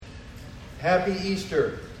Happy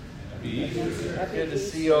Easter. Happy Easter. Good to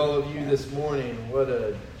see all of you this morning. What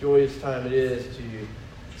a joyous time it is to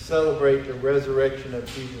celebrate the resurrection of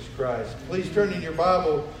Jesus Christ. Please turn in your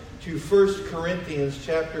Bible to 1 Corinthians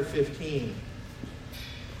chapter 15.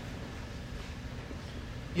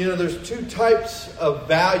 You know, there's two types of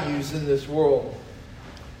values in this world.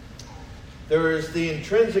 There is the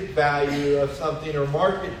intrinsic value of something, or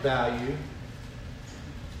market value,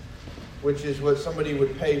 which is what somebody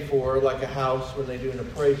would pay for, like a house when they do an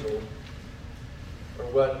appraisal, or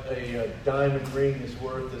what a diamond ring is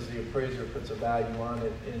worth as the appraiser puts a value on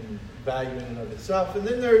it in value in and of itself. And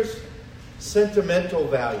then there's sentimental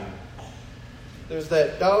value. There's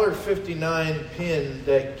that $1.59 pin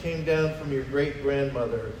that came down from your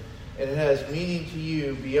great-grandmother, and it has meaning to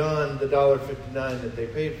you beyond the $1.59 that they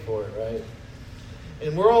paid for it, right?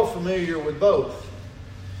 And we're all familiar with both.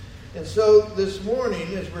 And so this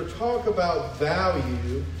morning, as we talk about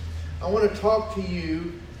value, I want to talk to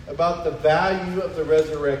you about the value of the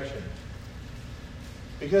resurrection.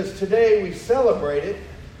 Because today we celebrate it,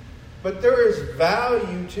 but there is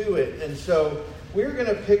value to it. And so we're going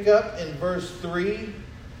to pick up in verse 3,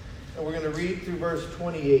 and we're going to read through verse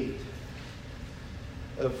 28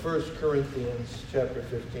 of 1 Corinthians chapter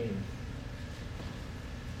 15.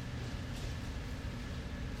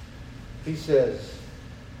 He says,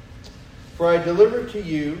 "For I delivered to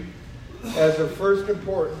you as of first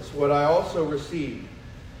importance what I also received,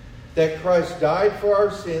 that Christ died for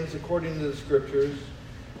our sins according to the Scriptures,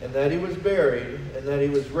 and that he was buried, and that he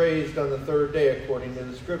was raised on the third day according to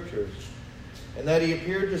the Scriptures, and that he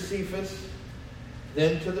appeared to Cephas,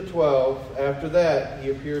 then to the 12. After that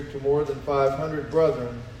he appeared to more than 500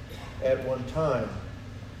 brethren at one time,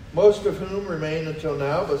 most of whom remain until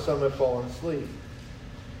now, but some have fallen asleep.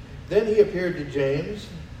 Then he appeared to James,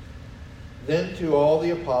 then to all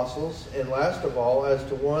the apostles, and last of all, as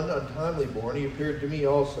to one untimely born, he appeared to me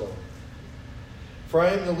also. For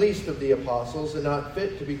I am the least of the apostles, and not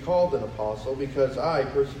fit to be called an apostle, because I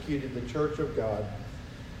persecuted the church of God.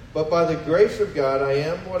 But by the grace of God I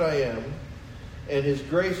am what I am, and his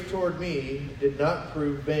grace toward me did not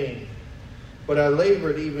prove vain. But I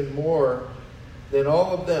labored even more than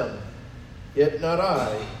all of them, yet not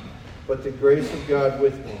I, but the grace of God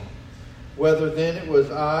with me. Whether then it was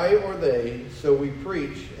I or they, so we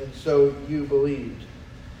preach, and so you believed.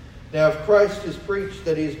 Now if Christ is preached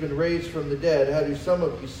that he has been raised from the dead, how do some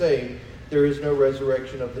of you say there is no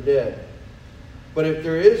resurrection of the dead? But if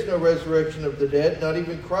there is no resurrection of the dead, not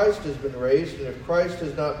even Christ has been raised. And if Christ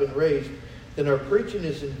has not been raised, then our preaching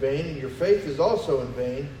is in vain, and your faith is also in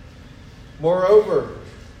vain. Moreover,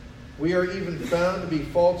 we are even found to be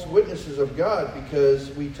false witnesses of God, because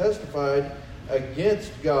we testified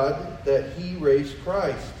against God that he raised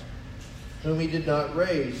Christ, whom he did not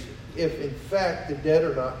raise, if in fact the dead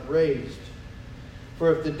are not raised.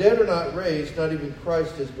 For if the dead are not raised, not even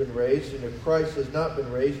Christ has been raised. And if Christ has not been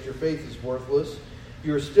raised, your faith is worthless.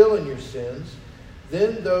 You are still in your sins.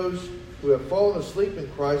 Then those who have fallen asleep in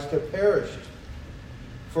Christ have perished.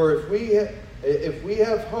 For if we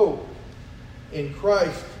have hope in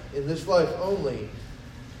Christ in this life only,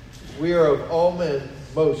 we are of all men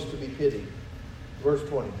most to be pitied." Verse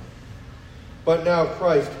 20. "But now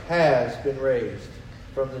Christ has been raised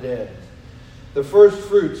from the dead, the first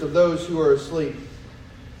fruits of those who are asleep.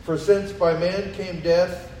 For since by man came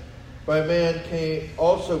death, by man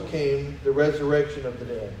also came the resurrection of the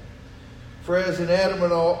dead. For as in Adam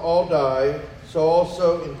all die, so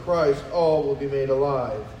also in Christ all will be made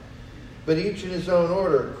alive. But each in his own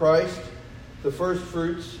order. Christ, the first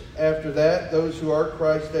fruits. After that, those who are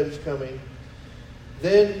Christ that is coming.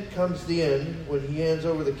 Then comes the end, when he hands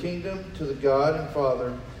over the kingdom to the God and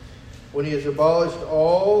Father, when he has abolished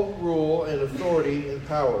all rule and authority and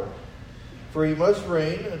power. For he must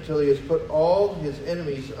reign until he has put all his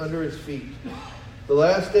enemies under his feet. The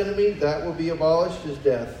last enemy that will be abolished is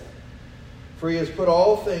death. For he has put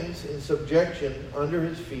all things in subjection under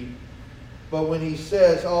his feet. But when he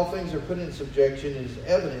says all things are put in subjection, it is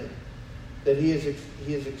evident that he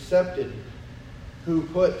is accepted who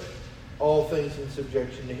put all things in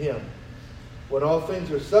subjection to him. When all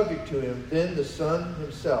things are subject to him, then the Son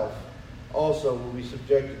himself also will be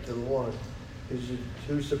subjected to the one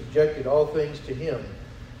who subjected all things to him,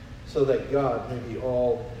 so that God may be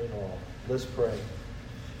all in all." Let's pray.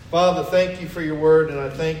 Father, thank you for your word, and I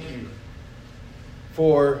thank you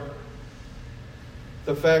for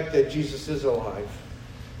the fact that Jesus is alive.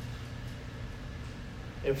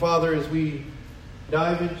 And Father, as we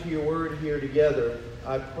dive into your word here together,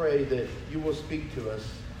 I pray that you will speak to us.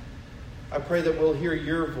 I pray that we'll hear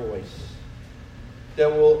your voice,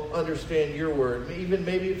 that we'll understand your word, even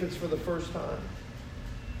maybe if it's for the first time.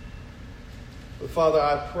 But Father,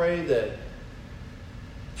 I pray that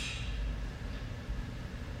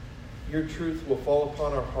your truth will fall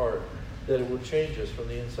upon our heart, that it will change us from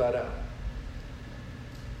the inside out.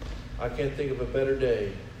 I can't think of a better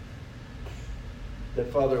day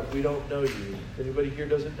that, Father, if we don't know you, if anybody here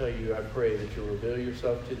doesn't know you, I pray that you'll reveal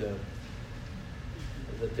yourself to them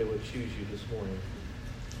and that they will choose you this morning.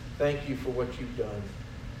 Thank you for what you've done.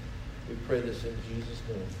 We pray this in Jesus'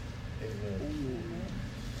 name. Amen.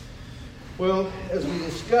 Well, as we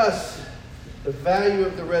discuss the value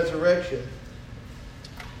of the resurrection,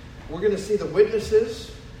 we're going to see the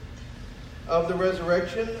witnesses of the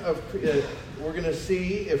resurrection. We're going to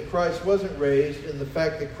see if Christ wasn't raised and the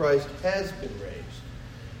fact that Christ has been raised.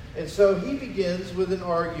 And so he begins with an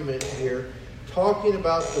argument here talking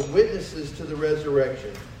about the witnesses to the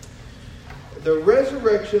resurrection. The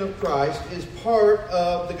resurrection of Christ is part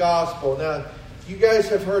of the gospel. Now, you guys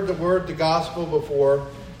have heard the word the gospel before.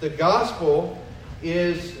 The gospel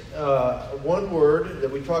is one word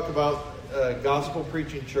that we talk about, gospel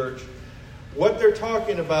preaching church. What they're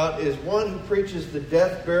talking about is one who preaches the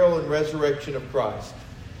death, burial, and resurrection of Christ.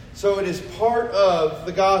 So it is part of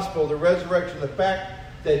the gospel, the resurrection, the fact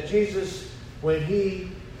that Jesus, when he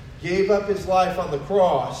gave up his life on the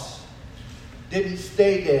cross, didn't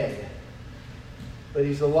stay dead, but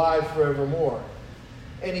he's alive forevermore.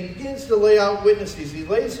 And he begins to lay out witnesses. He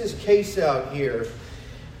lays his case out here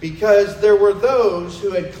because there were those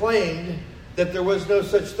who had claimed that there was no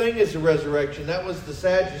such thing as a resurrection. That was the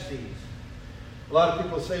Sadducees. A lot of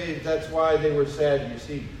people say that's why they were sad, you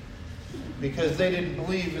see, because they didn't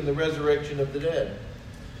believe in the resurrection of the dead.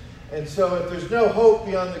 And so if there's no hope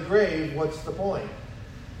beyond the grave, what's the point?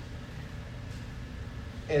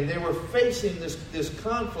 And they were facing this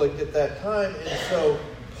conflict at that time. And so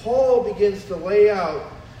Paul begins to lay out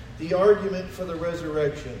the argument for the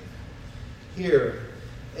resurrection here.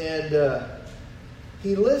 And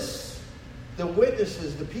he lists the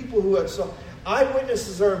witnesses, the people who have saw.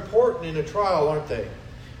 Eyewitnesses are important in a trial, aren't they?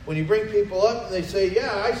 When you bring people up and they say,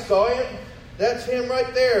 yeah, I saw him. That's him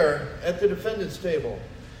right there at the defendant's table.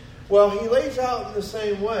 Well, he lays out in the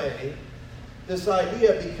same way this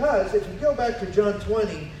idea, because if you go back to John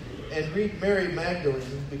 20 and read Mary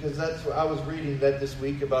Magdalene, because that's what I was reading that this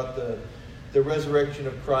week about the resurrection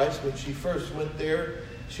of Christ. When she first went there,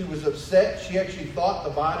 she was upset. She actually thought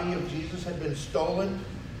the body of Jesus had been stolen.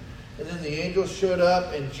 And then the angels showed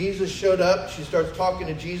up and Jesus showed up. She starts talking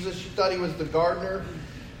to Jesus. She thought he was the gardener.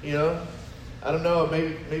 You know, I don't know,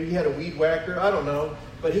 maybe he had a weed whacker. I don't know.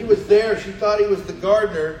 But he was there. She thought he was the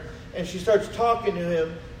gardener. And she starts talking to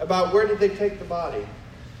him about where did they take the body.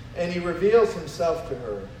 And he reveals himself to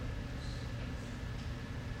her.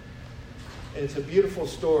 And it's a beautiful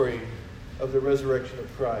story of the resurrection of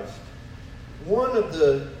Christ.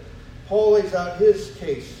 Paul lays out his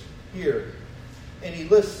case here. And he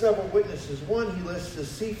lists several witnesses. One he lists is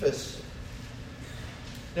Cephas.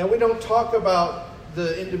 Now we don't talk about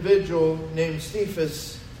the individual named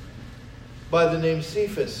Cephas by the name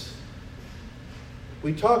Cephas.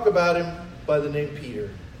 We talk about him by the name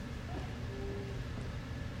Peter.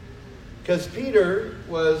 Because Peter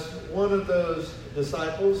was one of those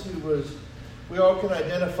disciples we all can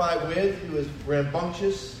identify with, who was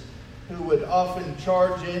rambunctious, who would often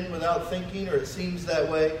charge in without thinking, or it seems that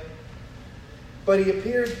way. But he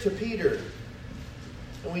appeared to Peter.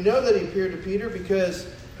 And we know that he appeared to Peter because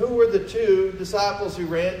who were the two disciples who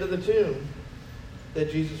ran to the tomb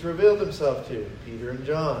that Jesus revealed himself to? Peter and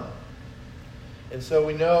John. And so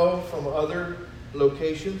we know from other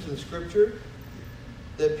locations in Scripture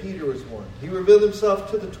that Peter was one. He revealed himself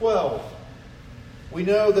to the 12. We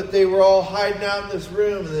know that they were all hiding out in this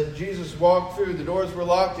room, and then Jesus walked through. The doors were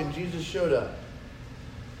locked, and Jesus showed up.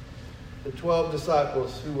 The 12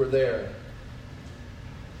 disciples who were there.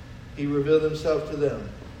 He revealed himself to them.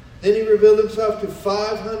 Then he revealed himself to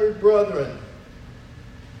 500 brethren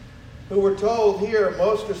who were told here,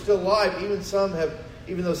 most are still alive, even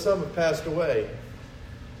though some have passed away.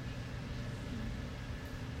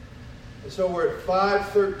 And so we're at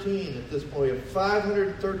 513 at this point. We have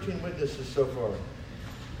 513 witnesses so far.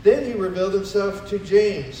 Then he revealed himself to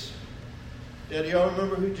James. Now, do y'all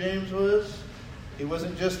remember who James was? He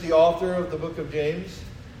wasn't just the author of the book of James.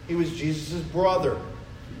 He was Jesus' brother.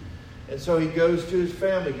 And so he goes to his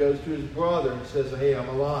family, goes to his brother and says, hey, I'm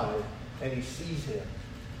alive. And he sees him.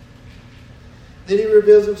 Then he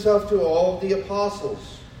reveals himself to all the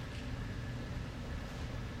apostles.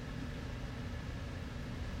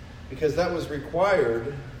 Because that was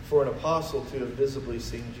required for an apostle to have visibly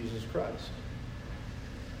seen Jesus Christ.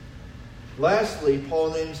 Lastly,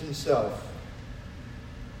 Paul names himself.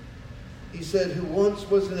 He said, who once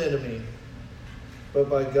was an enemy, but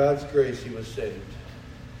by God's grace he was saved.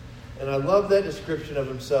 And I love that description of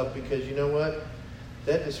himself because you know what?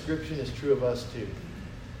 That description is true of us too.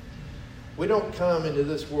 We don't come into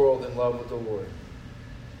this world in love with the Lord.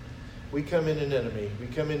 We come in an enemy. We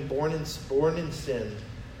come in born in sin.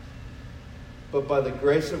 But by the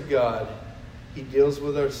grace of God, he deals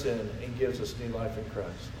with our sin and gives us new life in Christ.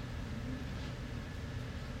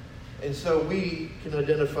 And so we can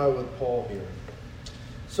identify with Paul here.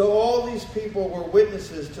 So all these people were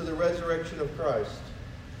witnesses to the resurrection of Christ.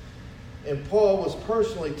 And Paul was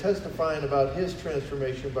personally testifying about his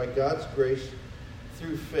transformation by God's grace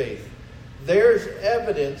through faith. There's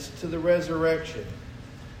evidence to the resurrection.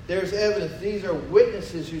 There's evidence. These are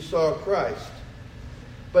witnesses who saw Christ.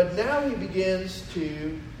 But now he begins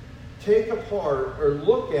to take apart or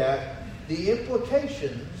look at the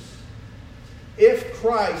implications if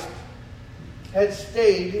Christ had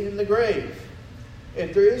stayed in the grave.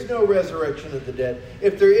 If there is no resurrection of the dead,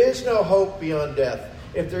 if there is no hope beyond death,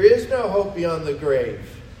 if there is no hope beyond the grave,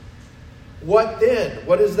 what then?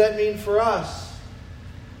 What does that mean for us?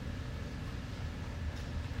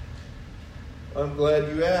 I'm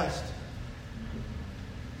glad you asked.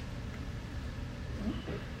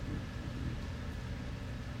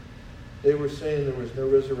 They were saying there was no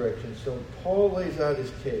resurrection. So Paul lays out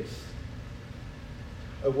his case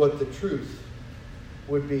of what the truth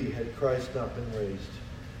would be had Christ not been raised.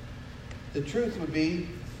 The truth would be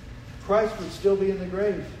Christ would still be in the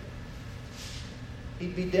grave.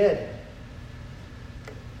 He'd be dead.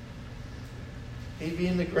 He'd be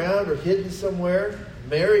in the ground or hidden somewhere.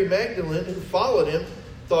 Mary Magdalene, who followed him,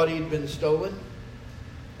 thought he'd been stolen.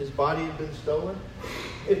 His body had been stolen.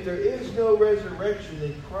 If there is no resurrection,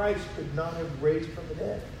 then Christ could not have raised from the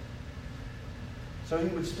dead. So he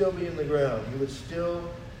would still be in the ground. He would still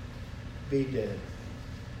be dead.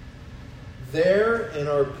 There, and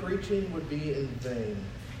our preaching would be in vain.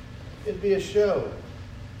 It'd be a show.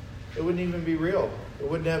 It wouldn't even be real. It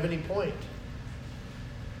wouldn't have any point.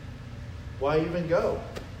 Why even go?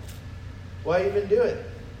 Why even do it?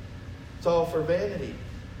 It's all for vanity.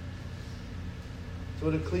 It's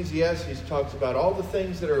what Ecclesiastes talks about. All the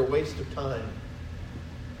things that are a waste of time,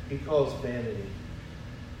 he calls vanity.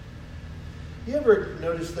 You ever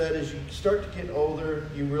notice that as you start to get older,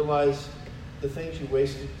 you realize the things you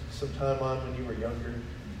wasted some time on when you were younger?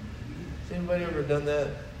 Has anybody ever done that?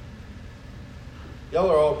 Y'all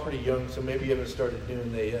are all pretty young, so maybe you haven't started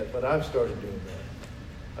doing that yet, but I've started doing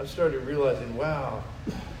that. I've started realizing, wow,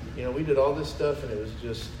 we did all this stuff and it was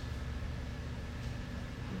just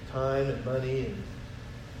time and money.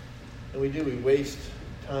 And we waste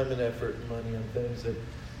time and effort and money on things that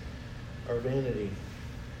are vanity.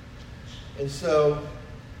 And so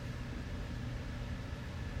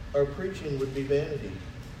our preaching would be vanity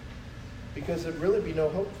because there'd really be no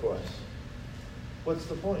hope for us. What's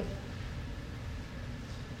the point?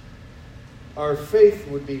 Our faith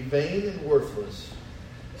would be vain and worthless.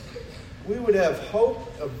 We would have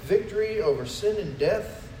hope of victory over sin and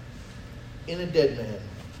death in a dead man.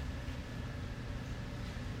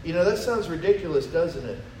 That sounds ridiculous, doesn't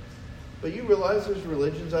it? But you realize there's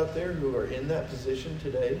religions out there who are in that position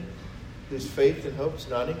today, whose faith and hope's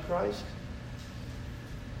not in Christ?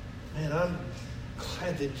 Man, I'm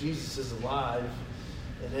glad that Jesus is alive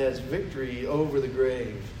and has victory over the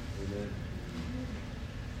grave. Amen.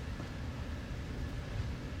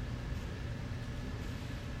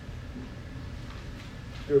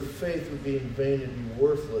 Their faith would be in vain and be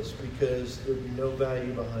worthless because there would be no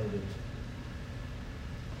value behind it.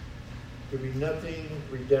 There would be nothing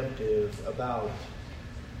redemptive about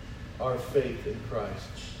our faith in Christ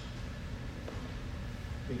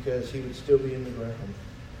because he would still be in the ground.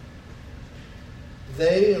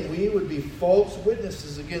 They and we would be false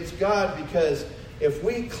witnesses against God because if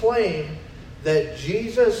we claim that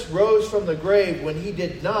Jesus rose from the grave when he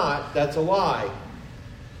did not, that's a lie,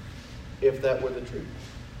 if that were the truth.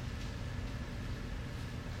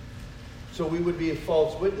 So we would be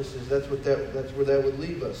false witnesses. That's where that would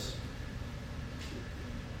leave us.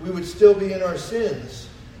 We would still be in our sins.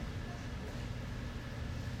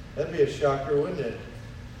 That'd be a shocker, wouldn't it?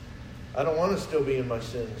 I don't want to still be in my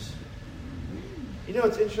sins.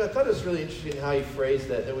 It's interesting. I thought it was really interesting how he phrased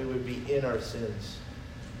that we would be in our sins.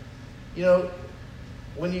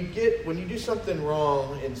 When you do something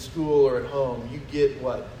wrong in school or at home, you get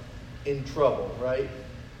what? In trouble, right?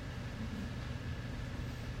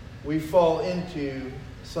 We fall into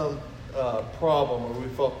some problem,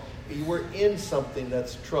 or we're in something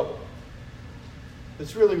that's trouble.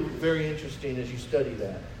 It's really very interesting as you study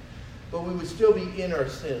that. But we would still be in our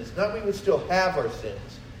sins. Not we would still have our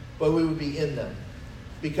sins, but we would be in them.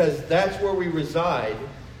 Because that's where we reside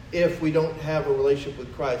if we don't have a relationship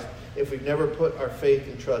with Christ, if we've never put our faith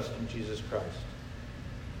and trust in Jesus Christ.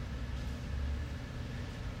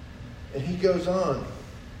 And he goes on.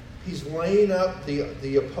 He's laying out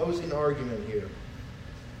the opposing argument here.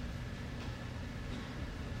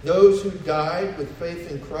 Those who died with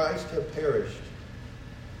faith in Christ have perished.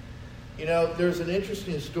 You know, there's an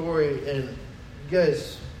interesting story, and you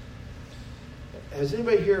guys, has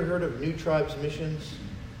anybody here heard of New Tribes Missions?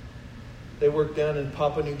 They work down in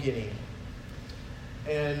Papua New Guinea.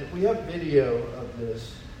 And we have video of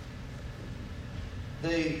this.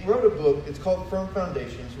 They wrote a book, it's called Firm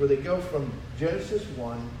Foundations, where they go from Genesis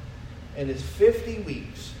 1, and it's 50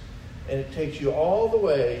 weeks, and it takes you all the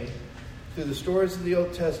way through the stories of the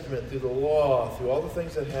Old Testament, through the law, through all the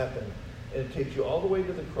things that happen, and it takes you all the way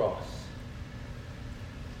to the cross.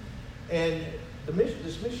 And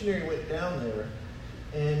this missionary went down there,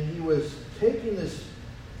 and he was taking this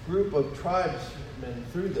group of tribesmen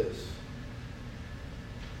through this.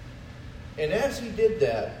 And as he did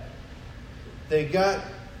that, they got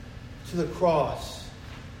to the cross,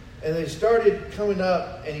 and they started coming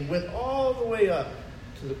up, and he went all the way up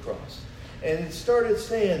to the cross. And it started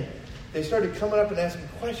saying, they started coming up and asking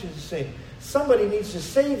questions and saying, somebody needs to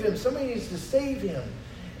save him, somebody needs to save him.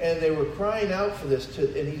 And they were crying out for this,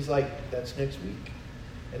 and he's like, that's next week.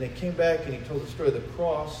 And they came back and he told the story of the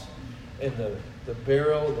cross and the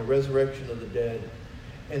burial and the resurrection of the dead.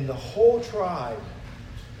 And the whole tribe,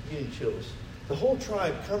 getting chills, the whole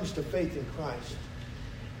tribe comes to faith in Christ.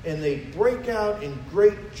 And they break out in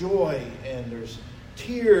great joy, and there's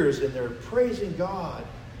tears, and they're praising God.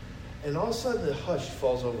 And all of a sudden the hush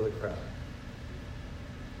falls over the crowd.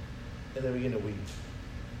 And they begin to weep.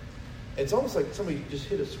 It's almost like somebody just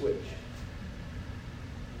hit a switch.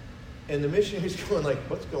 And the missionary's going like,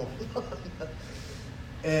 what's going on?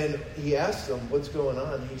 And he asked them, what's going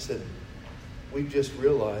on? He said, we've just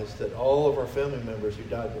realized that all of our family members who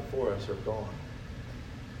died before us are gone.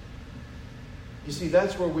 You see,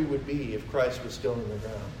 that's where we would be if Christ was still in the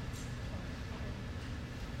ground.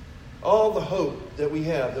 All the hope that we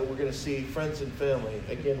have that we're going to see friends and family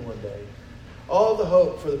again one day. All the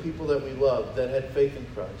hope for the people that we love that had faith in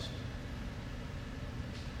Christ.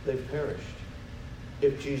 They've perished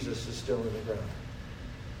if Jesus is still in the ground.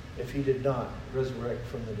 If he did not resurrect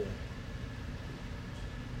from the dead.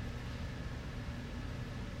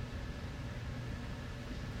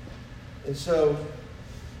 And so,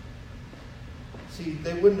 see,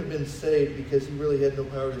 they wouldn't have been saved because he really had no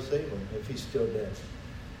power to save them if he's still dead.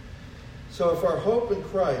 So if our hope in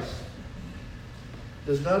Christ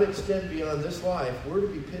does not extend beyond this life, we're to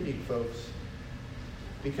be pitied, folks,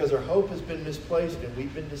 because our hope has been misplaced and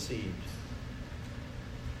we've been deceived.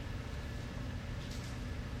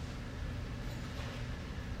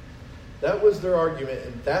 That was their argument,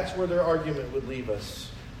 and that's where their argument would leave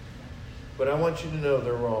us. But I want you to know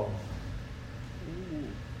they're wrong.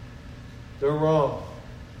 They're wrong.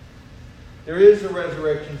 There is a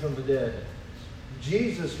resurrection from the dead.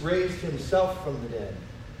 Jesus raised himself from the dead.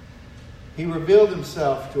 He revealed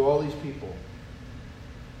himself to all these people.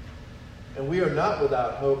 And we are not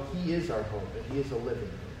without hope. He is our hope, and he is a living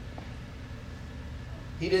hope.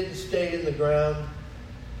 He didn't stay in the ground.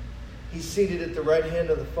 He's seated at the right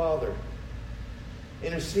hand of the Father,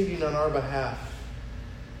 interceding on our behalf.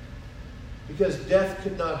 Because death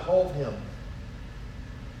could not hold him.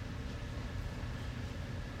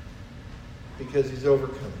 Because he's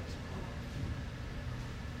overcome it.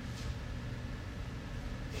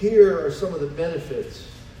 Here are some of the benefits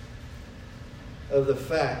of the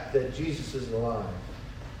fact that Jesus is alive.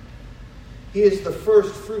 He is the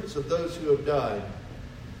first fruits of those who have died.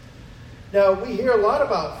 Now, we hear a lot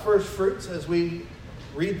about first fruits as we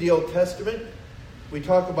read the Old Testament. We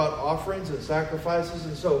talk about offerings and sacrifices.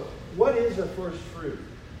 And so, what is a first fruit?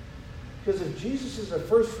 Because if Jesus is a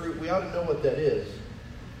first fruit, we ought to know what that is.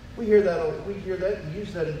 We hear that and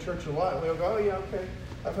use that in church a lot. And we'll go, oh yeah, okay.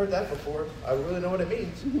 I've heard that before. I don't really know what it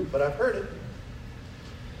means, but I've heard it.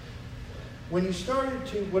 When you started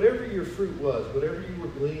to, whatever your fruit was, whatever you were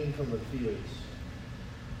gleaning from the fields,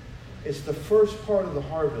 it's the first part of the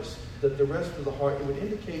harvest that the rest of the it would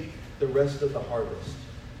indicate the rest of the harvest.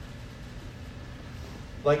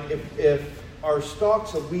 Like if our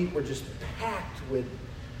stalks of wheat were just packed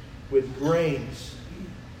with grains,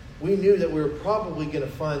 we knew that we were probably going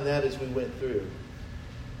to find that as we went through.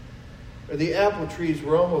 Or the apple trees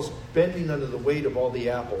were almost bending under the weight of all the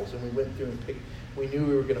apples, and we went through and picked. We knew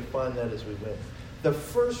we were going to find that as we went. The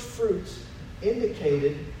first fruits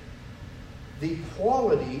indicated the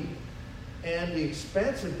quality and the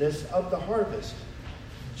expansiveness of the harvest.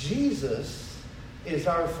 Jesus is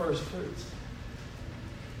our first fruits.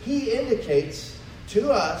 He indicates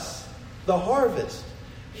to us the harvest.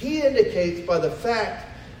 He indicates by the fact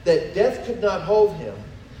that death could not hold him,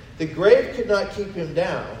 the grave could not keep him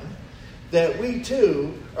down, that we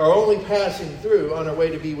too are only passing through on our way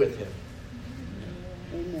to be with him.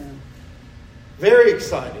 Amen. Very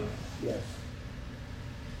exciting. Yes.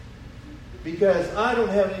 Because I don't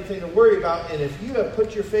have anything to worry about, and if you have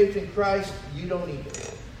put your faith in Christ, you don't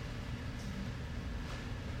either.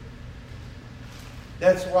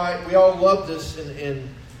 That's why we all love this, and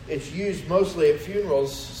it's used mostly at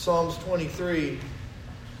funerals. Psalms 23,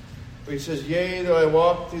 where he says, "Yea, though I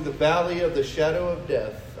walk through the valley of the shadow of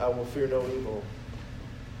death, I will fear no evil.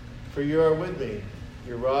 For you are with me.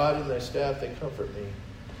 Your rod and thy staff, they comfort me."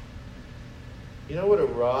 You know what a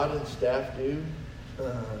rod and staff do?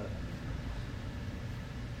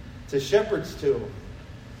 It's a shepherd's tool.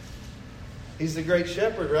 He's the great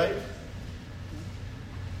shepherd, right?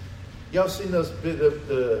 Y'all seen those,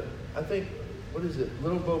 I think, what is it,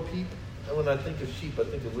 Little Bo Peep? And when I think of sheep, I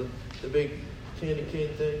think of the big candy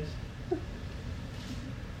cane things.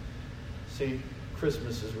 See,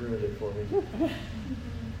 Christmas has ruined it for me.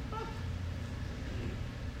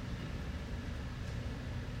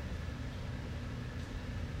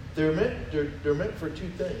 They're meant for two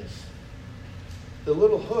things. The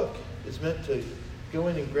little hook is meant to go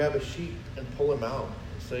in and grab a sheep and pull him out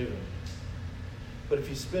and save him. But if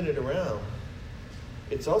you spin it around,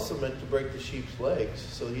 it's also meant to break the sheep's legs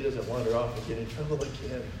so he doesn't wander off and get in trouble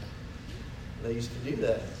again. They used to do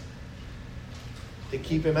that to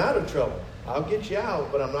keep him out of trouble. I'll get you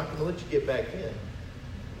out, but I'm not going to let you get back in.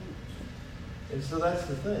 And so that's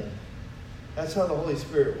the thing. That's how the Holy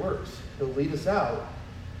Spirit works. He'll lead us out,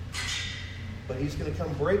 but he's going to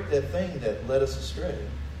come break that thing that led us astray.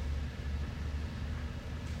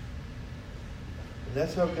 And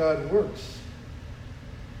that's how God works.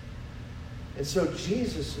 And so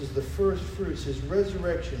Jesus is the first fruits. His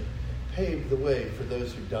resurrection paved the way for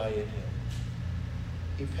those who die in him.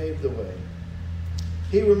 He paved the way.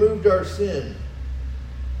 He removed our sin.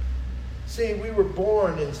 See, we were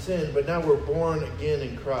born in sin, but now we're born again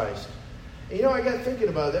in Christ. And you know, I got thinking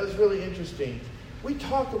about it. That was really interesting. We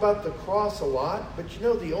talk about the cross a lot, but you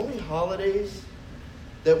know, the only holidays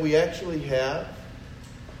that we actually have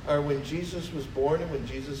are when Jesus was born and when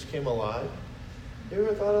Jesus came alive. You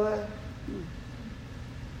ever thought of that?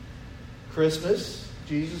 Christmas,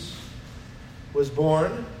 Jesus was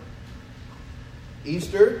born.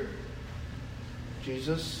 Easter,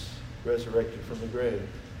 Jesus resurrected from the grave.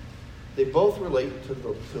 They both relate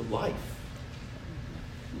to life.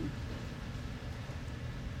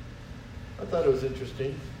 I thought it was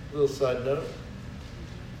interesting. A little side note.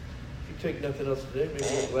 If you take nothing else today,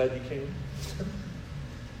 maybe you're glad you came.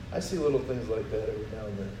 I see little things like that every now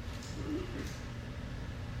and then.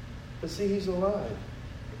 But see, he's alive.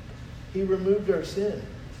 He removed our sin.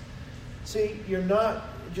 See, you're not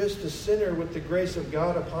just a sinner with the grace of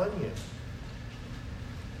God upon you.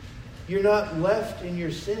 You're not left in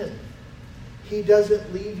your sin. He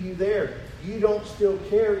doesn't leave you there. You don't still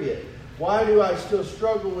carry it. Why do I still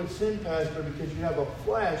struggle with sin, Pastor? Because you have a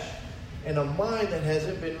flesh and a mind that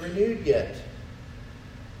hasn't been renewed yet.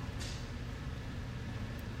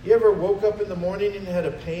 You ever woke up in the morning and had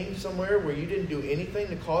a pain somewhere where you didn't do anything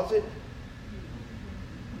to cause it?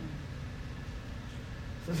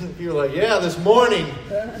 You're like, yeah, this morning.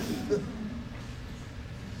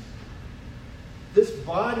 This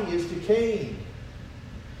body is decaying.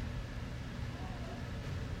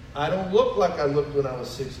 I don't look like I looked when I was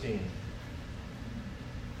 16.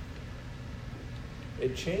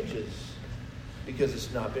 It changes because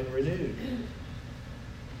it's not been renewed.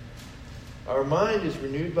 Our mind is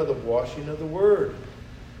renewed by the washing of the Word.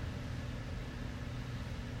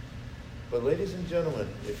 But ladies and gentlemen,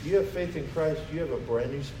 if you have faith in Christ, you have a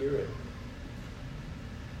brand new spirit.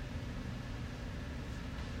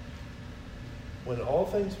 When all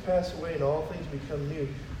things pass away and all things become new,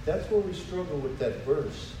 that's where we struggle with that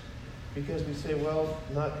verse. Because we say, well,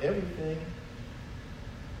 not everything,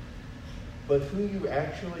 but who you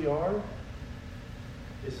actually are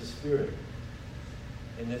is the Spirit.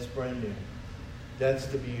 And that's brand new. That's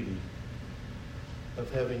the beauty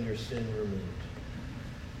of having your sin removed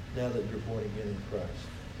now that you're born again in Christ.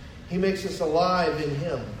 He makes us alive in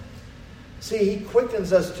Him. See, He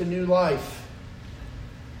quickens us to new life.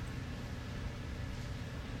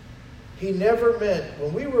 He never meant,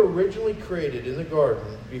 when we were originally created in the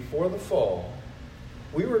garden before the fall,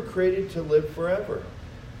 we were created to live forever.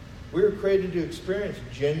 We were created to experience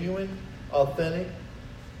genuine, authentic,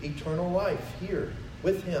 eternal life here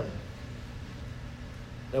with Him.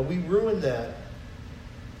 Now we ruined that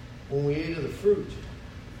when we ate of the fruit.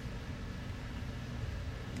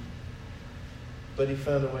 But he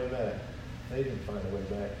found a way back. They didn't find a way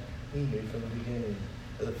back. He knew from the beginning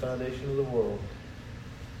of the foundation of the world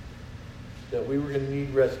that we were going to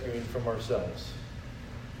need rescuing from ourselves.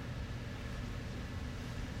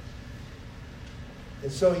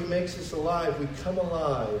 And so he makes us alive. We come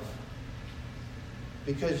alive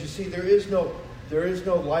because, you see, there is no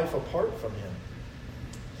life apart from him.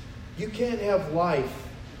 You can't have life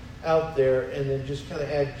out there and then just kind of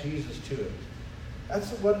add Jesus to it.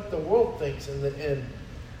 That's what the world thinks, and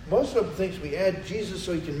most of them thinks we add Jesus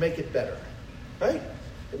so he can make it better. Right?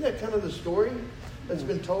 Isn't that kind of the story that's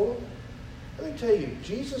been told? Let me tell you,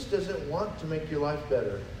 Jesus doesn't want to make your life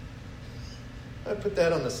better. I put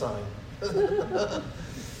that on the sign.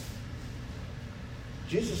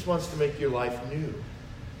 Jesus wants to make your life new,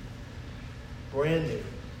 brand new,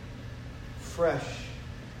 fresh.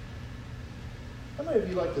 How many of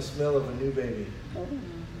you like the smell of a new baby?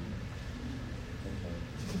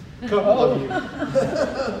 A couple of you.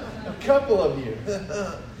 A couple of you.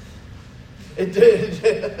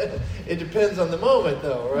 It depends on the moment,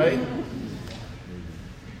 though, right?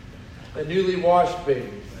 A newly washed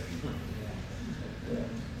baby.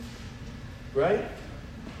 Right?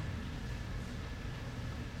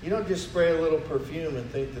 You don't just spray a little perfume and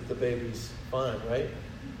think that the baby's fine, right?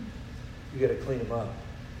 You got to clean them up.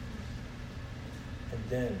 And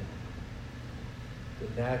then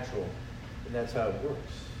the natural, and that's how it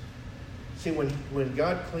works. See, when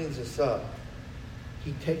God cleans us up,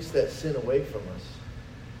 he takes that sin away from us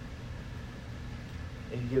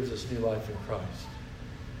and gives us new life in Christ.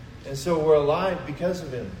 And so we're alive because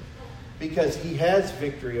of him. Because he has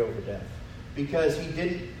victory over death. Because he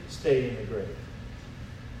didn't stay in the grave.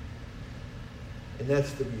 And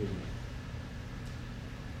that's the beauty.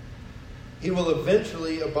 He will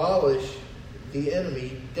eventually abolish the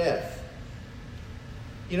enemy, death.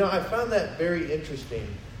 You know, I found that very interesting.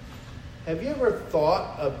 Have you ever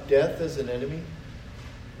thought of death as an enemy?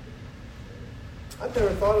 I've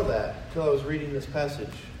never thought of that until I was reading this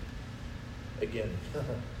passage again.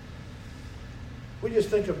 We just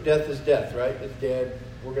think of death as death, right? It's dead.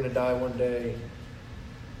 We're going to die one day.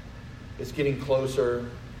 It's getting closer.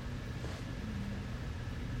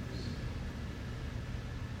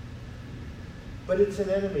 But it's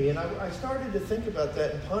an enemy. And I started to think about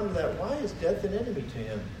that and ponder that. Why is death an enemy to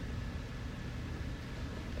him?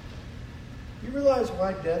 You realize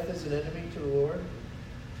why death is an enemy to the Lord?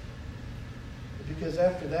 Because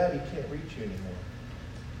after that, he can't reach you anymore.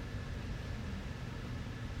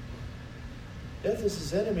 Death is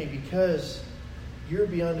his enemy because you're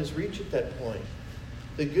beyond his reach at that point.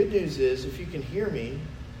 The good news is, if you can hear me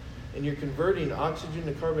and you're converting oxygen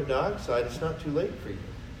to carbon dioxide, it's not too late for you.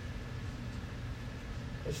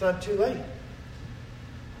 It's not too late. Amen.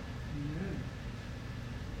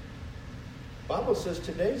 The Bible says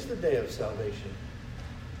today's the day of salvation.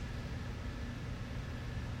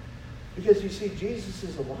 Because you see, Jesus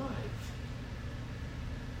is alive.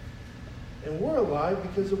 And we're alive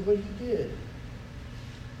because of what he did.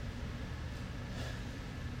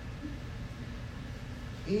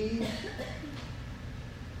 He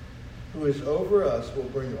who is over us will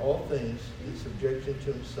bring all things in subjection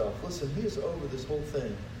to himself. Listen, he is over this whole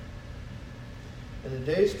thing. And the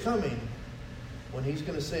day's coming when he's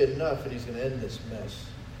going to say enough and he's going to end this mess.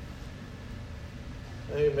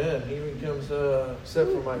 Amen. He even comes,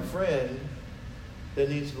 except for my friend that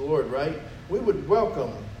needs the Lord, right? We would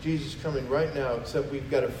welcome Jesus coming right now, except we've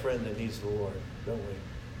got a friend that needs the Lord, don't we?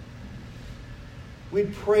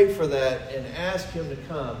 We'd pray for that and ask him to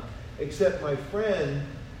come, except my friend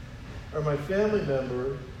or my family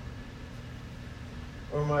member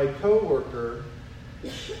or my coworker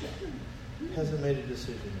hasn't made a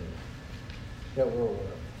decision yet that we're aware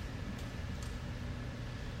of.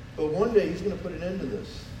 But one day he's going to put an end to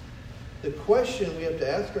this. The question we have to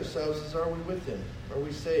ask ourselves is, are we with him? Are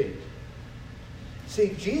we saved?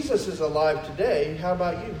 See, Jesus is alive today. How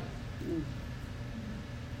about you?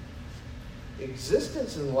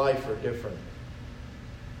 Existence and life are different.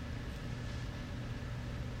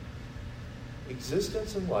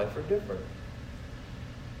 Existence and life are different.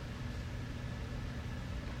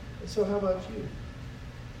 And so how about you?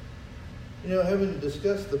 You know, having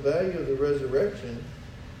discussed the value of the resurrection,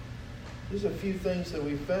 there's a few things that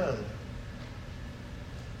we've found.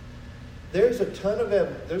 There's a ton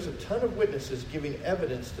of witnesses giving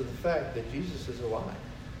evidence to the fact that Jesus is alive.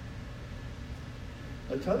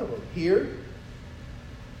 A ton of them. Here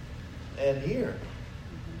and here.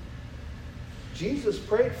 Jesus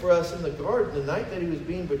prayed for us in the garden the night that he was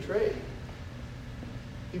being betrayed.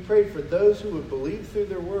 He prayed for those who would believe through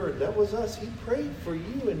their word. That was us. He prayed for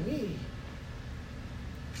you and me.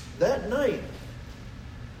 That night.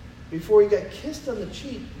 before he got kissed on the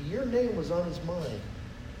cheek, your name was on his mind.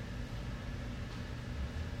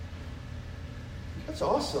 That's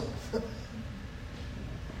awesome.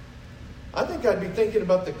 I think I'd be thinking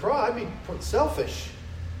about the cross. I'd be selfish.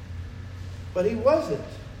 But he wasn't.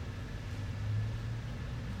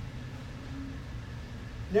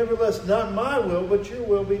 Nevertheless, not my will, but your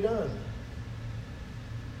will be done.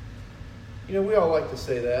 You know, we all like to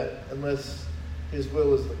say that, unless his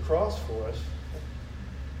will is the cross for us.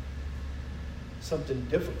 Something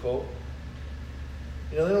difficult.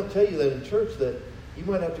 You know, they don't tell you that in church, that you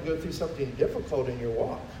might have to go through something difficult in your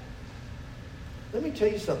walk. Let me tell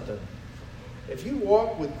you something. If you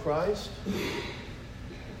walk with Christ,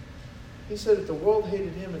 he said if the world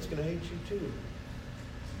hated him, it's going to hate you too.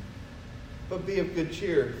 But be of good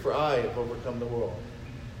cheer, for I have overcome the world.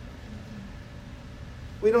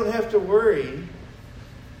 We don't have to worry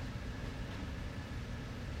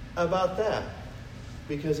about that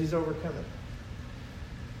because he's overcome it.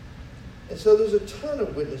 And so there's a ton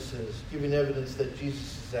of witnesses giving evidence that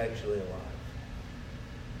Jesus is actually alive.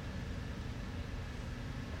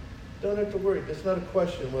 Don't have to worry. It's not a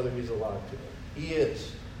question whether he's alive today. He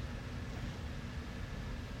is.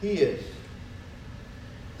 He is.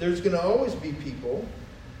 There's going to always be people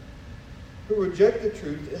who reject the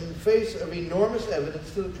truth in the face of enormous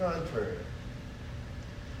evidence to the contrary.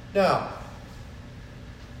 Now,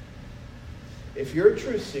 if you're a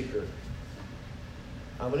truth seeker,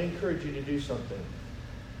 I'm going to encourage you to do something.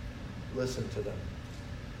 Listen to them.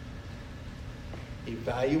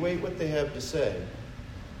 Evaluate what they have to say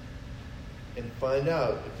and find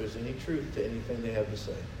out if there's any truth to anything they have to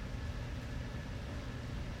say.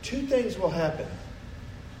 Two things will happen.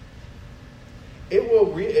 It will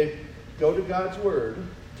go to God's Word.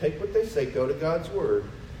 Take what they say, go to God's Word.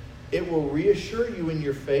 It will reassure you in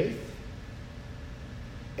your faith,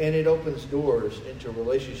 and it opens doors into a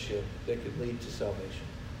relationship that could lead to salvation.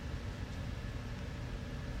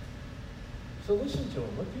 So listen to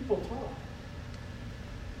them. Let people talk.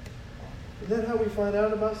 Isn't that how we find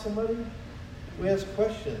out about somebody? We ask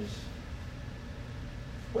questions.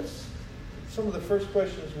 What's some of the first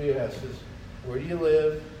questions we ask is, where do you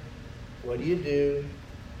live? What do you do?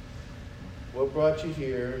 What brought you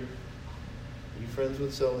here? Are you friends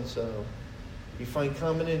with so-and-so? You find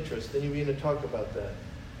common interest, then you begin to talk about that.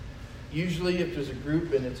 Usually if there's a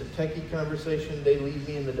group and it's a techie conversation, they leave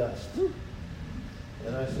me in the dust.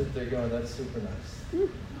 And I sit there going, that's super nice.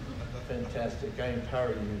 Fantastic. I empower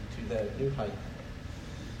you to that new height.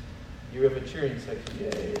 You have a cheering section.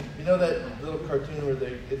 Yay. You know that little cartoon where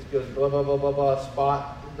it goes blah, blah, blah, blah, blah,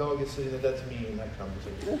 spot, the dog is sitting there, that's me in that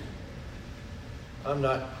conversation. I'm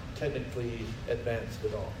not technically advanced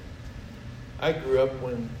at all. I grew up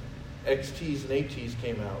when XTs and ATs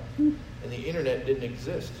came out, and the internet didn't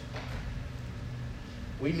exist.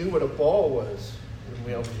 We knew what a ball was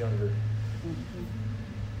when I was younger.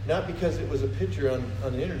 Not because it was a picture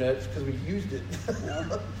on the internet, it's because we used it.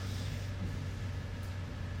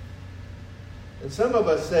 And some of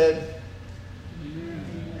us said,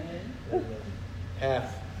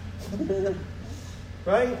 half.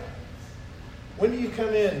 Right? When do you come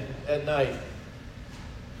in at night?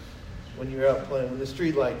 When you're out playing, when the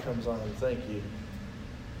street light comes on, thank you.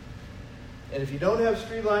 And if you don't have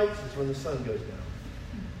street lights, it's when the sun goes down.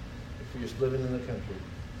 If you're just living in the country.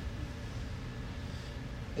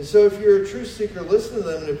 And so if you're a truth seeker, listen to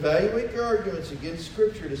them and evaluate their arguments against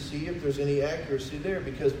Scripture to see if there's any accuracy there,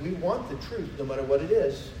 because we want the truth no matter what it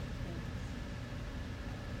is.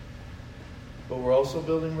 But we're also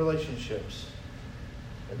building relationships.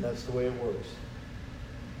 And that's the way it works.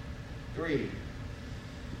 3,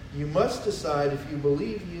 you must decide if you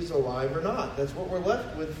believe he is alive or not. That's what we're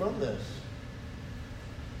left with from this.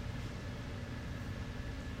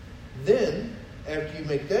 Then, after you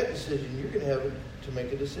make that decision, you're going to have to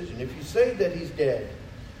make a decision. If you say that he's dead,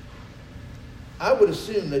 I would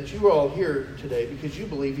assume that you are all here today because you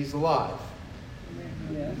believe he's alive.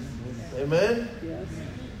 Yes. Amen? Yes.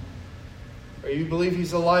 Or you believe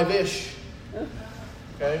he's alive-ish.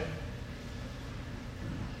 Okay?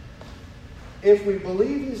 If we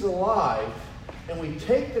believe he's alive and we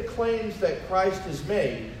take the claims that Christ has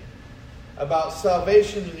made about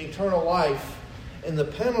salvation and eternal life and the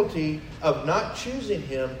penalty of not choosing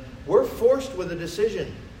him, we're forced with a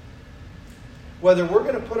decision. Whether we're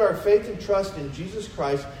going to put our faith and trust in Jesus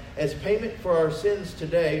Christ as payment for our sins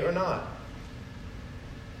today or not.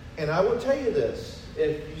 And I will tell you this.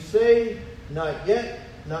 If you say, not yet,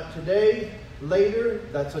 not today, later,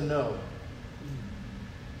 that's a no.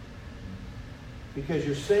 Because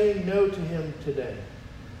you're saying no to him today.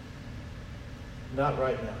 Not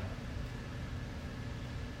right now.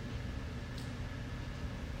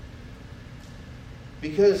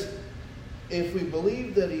 Because if we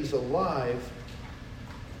believe that he's alive,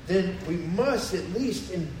 then we must at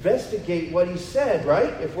least investigate what he said,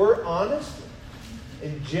 right? If we're honest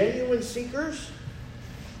and genuine seekers.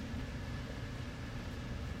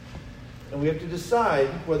 And we have to decide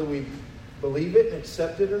whether we believe it and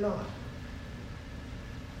accept it or not.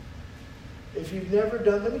 If you've never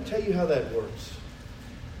done, let me tell you how that works.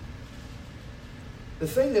 The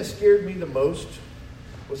thing that scared me the most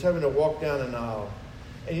was having to walk down an aisle.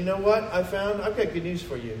 And you know what I found? I've got good news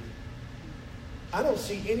for you. I don't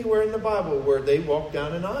see anywhere in the Bible where they walk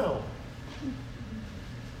down an aisle.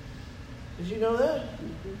 Did you know that?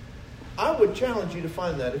 I would challenge you to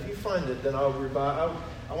find that. If you find it, then I'll revive.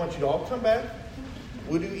 I want you to all come back.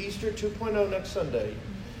 We'll do Easter 2.0 next Sunday.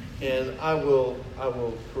 And I will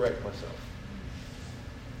correct myself.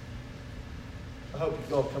 I hope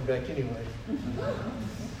you all come back anyway.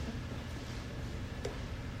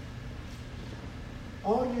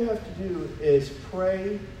 All you have to do is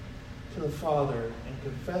pray to the Father and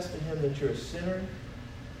confess to him that you're a sinner,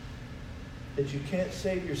 that you can't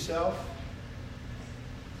save yourself,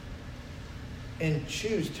 and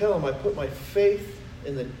tell him, I put my faith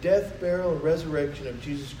in the death, burial, and resurrection of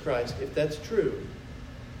Jesus Christ, if that's true.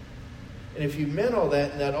 And if you meant all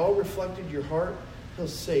that and that all reflected your heart, he'll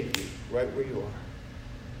save you right where you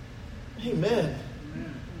are. Amen.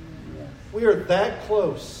 We are that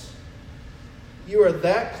close. You are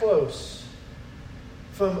that close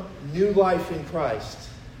from new life in Christ.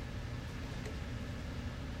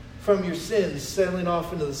 From your sins sailing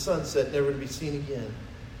off into the sunset, never to be seen again.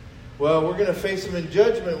 Well, we're going to face them in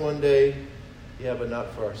judgment one day. Yeah, but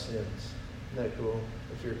not for our sins. Isn't that cool?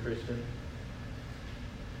 If you're a Christian.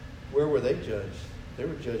 Where were they judged? They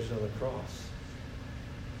were judged on the cross.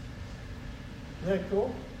 Isn't that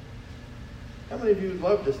cool? How many of you would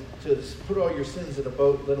love to put all your sins in a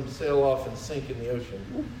boat, let them sail off and sink in the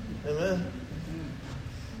ocean? Amen?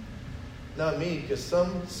 Not me, because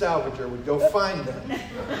some salvager would go find them.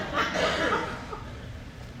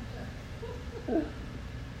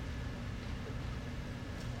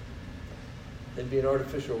 It'd be an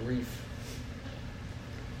artificial reef.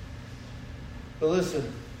 But listen,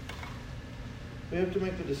 we have to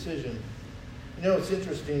make a decision. You know, it's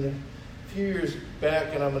interesting. A few years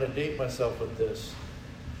back, and I'm going to date myself with this.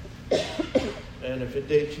 And if it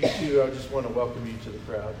dates you too, I just want to welcome you to the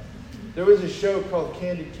crowd. There was a show called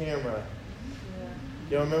Candid Camera.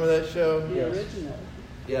 You all remember that show? The original.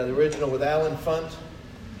 Yeah, the original with Alan Funt.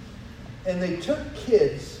 And they took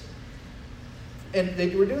kids, and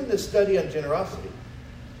they were doing this study on generosity.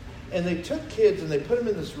 And they took kids and they put them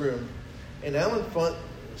in this room. And Alan Funt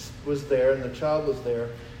was there and the child was there.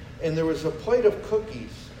 And there was a plate of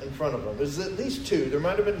cookies in front of them. It was at least two. There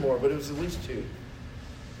might have been more, but it was at least two.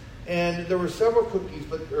 And there were several cookies,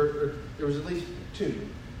 but or there was at least two.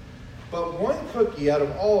 But one cookie out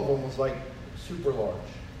of all of them was like super large.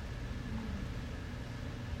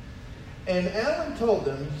 And Alan told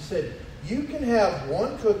them, he said, you can have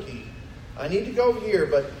one cookie. I need to go here,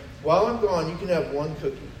 but while I'm gone, you can have one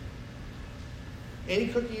cookie. Any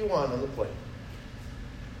cookie you want on the plate.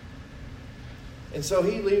 And so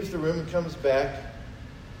he leaves the room and comes back.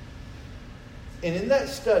 And in that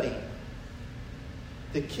study,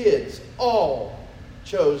 the kids all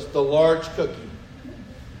chose the large cookie.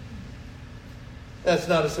 That's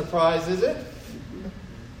not a surprise, is it?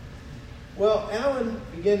 Well, Alan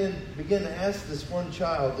began to ask this one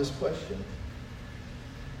child this question.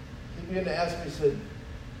 He began to ask me, he said,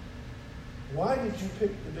 why did you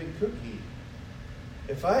pick the big cookie?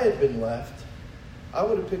 If I had been left, I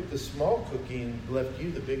would have picked the small cookie and left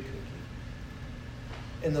you the big cookie.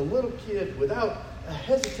 And the little kid, without a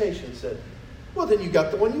hesitation, said, well, then you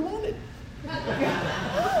got the one you wanted.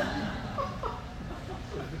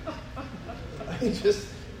 Just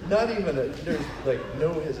not even there's like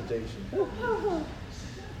no hesitation.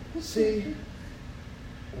 See,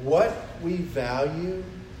 what we value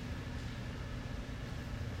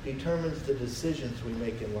determines the decisions we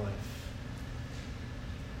make in life.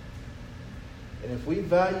 And if we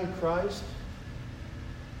value Christ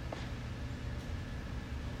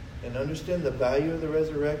and understand the value of the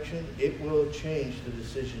resurrection, it will change the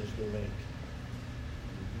decisions we make.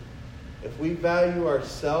 If we value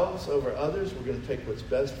ourselves over others, we're going to take what's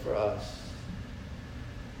best for us.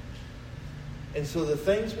 And so the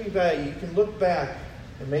things we value, you can look back,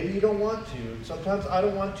 and maybe you don't want to. Sometimes I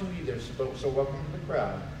don't want to either, so welcome to the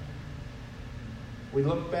crowd. We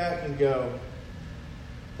look back and go,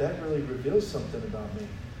 that really reveals something about me.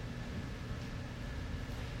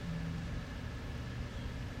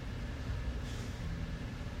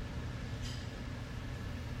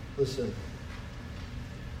 Listen,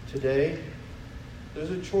 today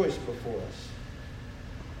There's a choice before us.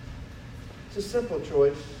 It's a simple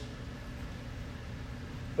choice,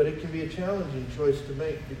 but it can be a challenging choice to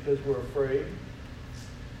make because we're afraid.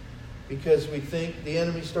 Because we think the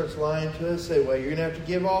enemy starts lying to us, say, well, you're going to have to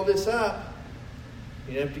give all this up.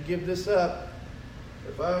 You're going to have to give this up.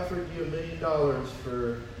 If I offered you $1 million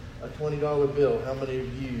for a $20 bill, how many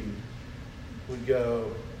of you would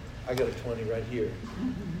go, I got a 20 right here?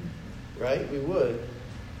 Right? We would.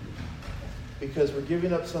 Because we're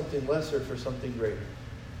giving up something lesser for something greater.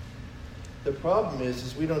 The problem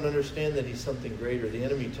is we don't understand that he's something greater. The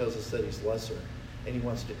enemy tells us that he's lesser, and he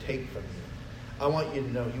wants to take from you. I want you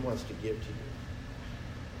to know he wants to give to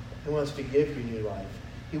you. He wants to give you new life.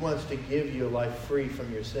 He wants to give you a life free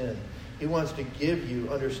from your sin. He wants to give you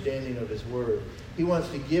understanding of his word. He wants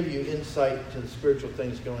to give you insight to the spiritual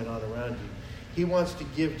things going on around you. He wants to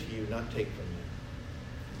give to you, not take from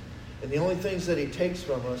you. And the only things that he takes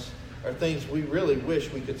from us are things we really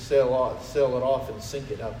wish we could sell it off and sink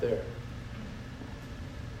it out there.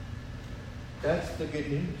 That's the good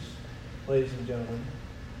news, ladies and gentlemen.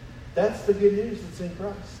 That's the good news that's in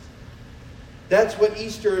Christ. That's what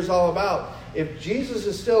Easter is all about. If Jesus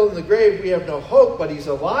is still in the grave, we have no hope, but he's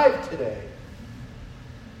alive today.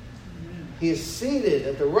 He is seated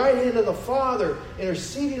at the right hand of the Father,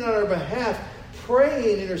 interceding on our behalf,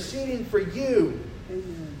 praying, interceding for you.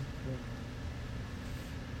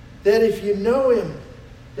 That if you know him,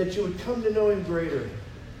 that you would come to know him greater.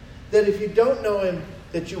 That if you don't know him,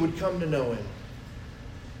 that you would come to know him.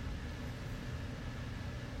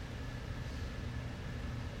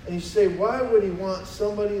 And you say, why would he want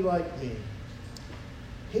somebody like me?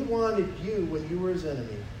 He wanted you when you were his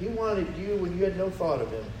enemy. He wanted you when you had no thought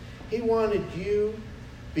of him. He wanted you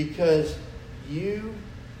because you,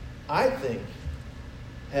 I think,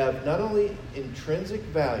 have not only intrinsic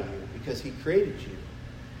value because he created you.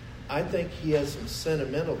 I think he has some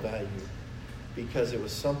sentimental value because it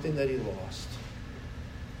was something that he lost.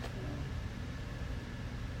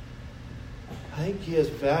 I think he has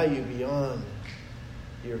value beyond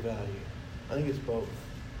your value. I think it's both.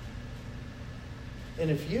 And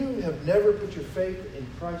if you have never put your faith in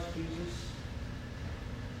Christ Jesus,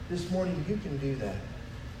 this morning you can do that.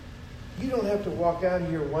 You don't have to walk out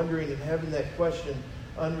here wondering and having that question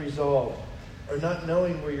unresolved, or not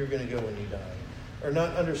knowing where you're going to go when you die, or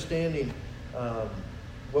not understanding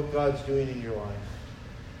what God's doing in your life.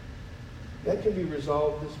 That can be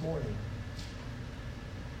resolved this morning.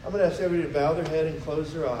 I'm going to ask everybody to bow their head and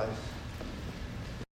close their eyes.